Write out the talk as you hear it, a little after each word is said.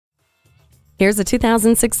Here's a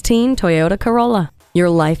 2016 Toyota Corolla.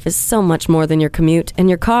 Your life is so much more than your commute, and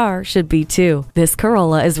your car should be too. This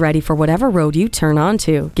Corolla is ready for whatever road you turn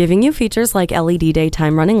onto, giving you features like LED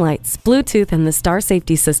daytime running lights, Bluetooth, and the Star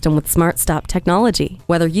Safety System with Smart Stop technology.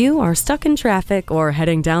 Whether you are stuck in traffic or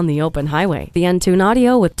heading down the open highway, the Entune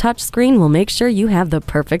Audio with touchscreen will make sure you have the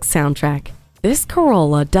perfect soundtrack. This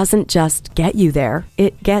Corolla doesn't just get you there,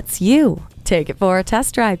 it gets you. Take it for a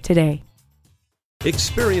test drive today.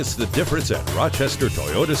 Experience the difference at Rochester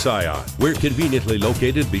Toyota Scion. We're conveniently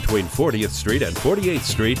located between 40th Street and 48th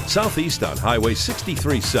Street, southeast on Highway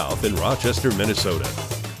 63 South in Rochester,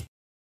 Minnesota.